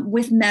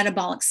with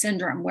metabolic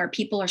syndrome, where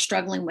people are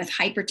struggling with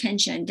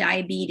hypertension,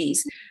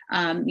 diabetes,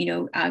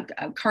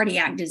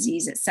 cardiac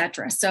disease, et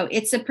cetera. So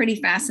it's a pretty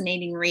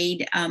fascinating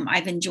read.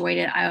 I've enjoyed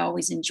it. I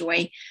always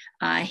enjoy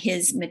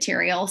his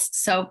materials.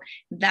 So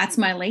that's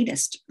my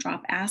latest,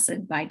 Drop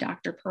Acid by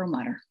Dr.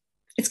 Perlmutter.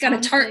 It's got a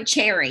tart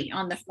cherry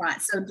on the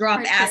front. So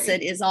Drop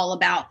Acid is all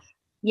about,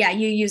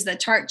 you use the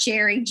tart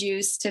cherry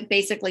juice to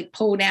basically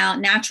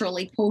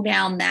naturally pull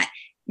down that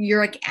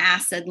uric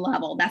acid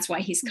level. That's why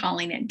he's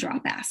calling it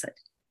Drop Acid.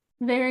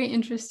 Very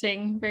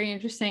interesting. Very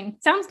interesting.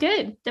 Sounds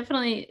good.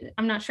 Definitely.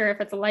 I'm not sure if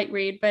it's a light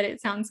read, but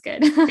it sounds good.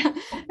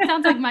 It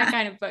sounds like my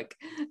kind of book.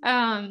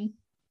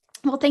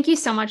 Well, thank you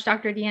so much,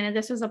 Dr. Deanna.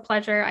 This was a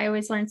pleasure. I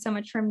always learn so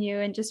much from you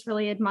and just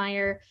really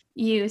admire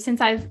you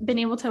since I've been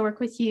able to work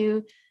with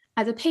you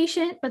as a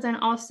patient, but then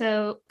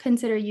also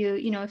consider you,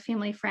 a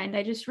family friend.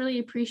 I just really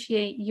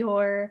appreciate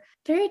your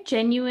very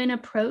genuine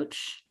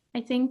approach.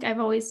 I think I've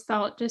always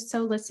felt just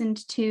so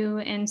listened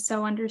to and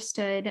so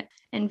understood,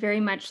 and very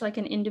much like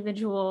an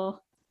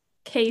individual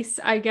case,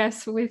 I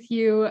guess, with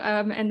you.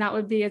 And that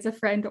would be as a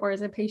friend or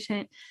as a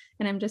patient.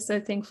 And I'm just so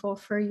thankful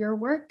for your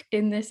work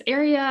in this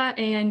area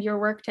and your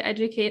work to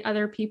educate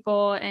other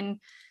people and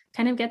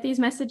kind of get these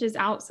messages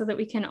out so that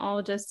we can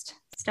all just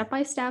step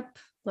by step,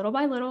 little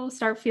by little,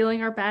 start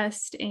feeling our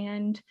best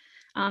and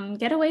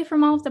get away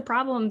from all of the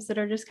problems that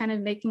are just kind of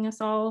making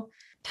us all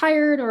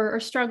tired or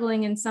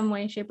struggling in some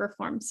way, shape, or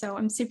form. So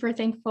I'm super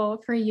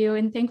thankful for you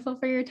and thankful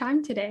for your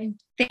time today.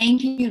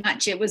 Thank you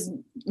much. It was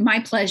my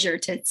pleasure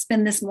to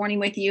spend this morning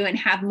with you and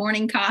have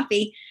morning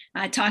coffee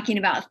talking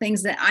about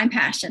things that I'm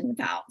passionate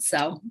about.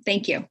 So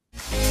thank you.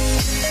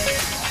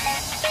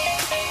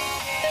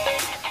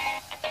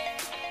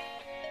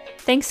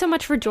 Thanks so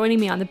much for joining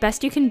me on the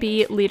Best You Can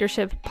Be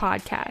Leadership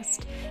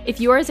Podcast.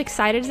 If you are as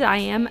excited as I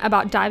am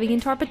about diving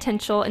into our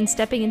potential and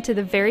stepping into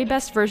the very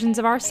best versions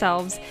of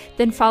ourselves,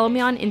 then follow me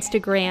on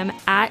Instagram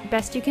at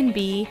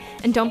BestYouCanBe,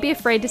 and don't be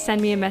afraid to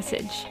send me a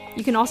message.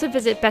 You can also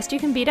visit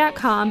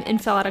bestyoucanbe.com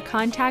and fill out a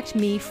Contact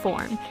Me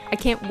form. I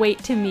can't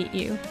wait to meet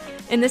you.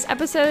 In this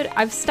episode,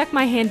 I've stuck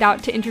my hand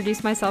out to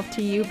introduce myself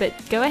to you, but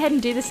go ahead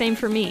and do the same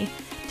for me.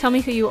 Tell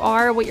me who you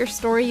are, what your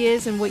story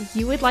is, and what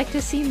you would like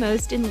to see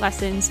most in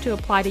lessons to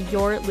apply to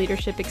your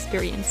leadership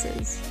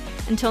experiences.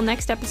 Until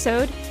next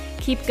episode,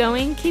 keep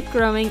going, keep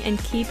growing, and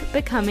keep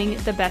becoming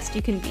the best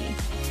you can be.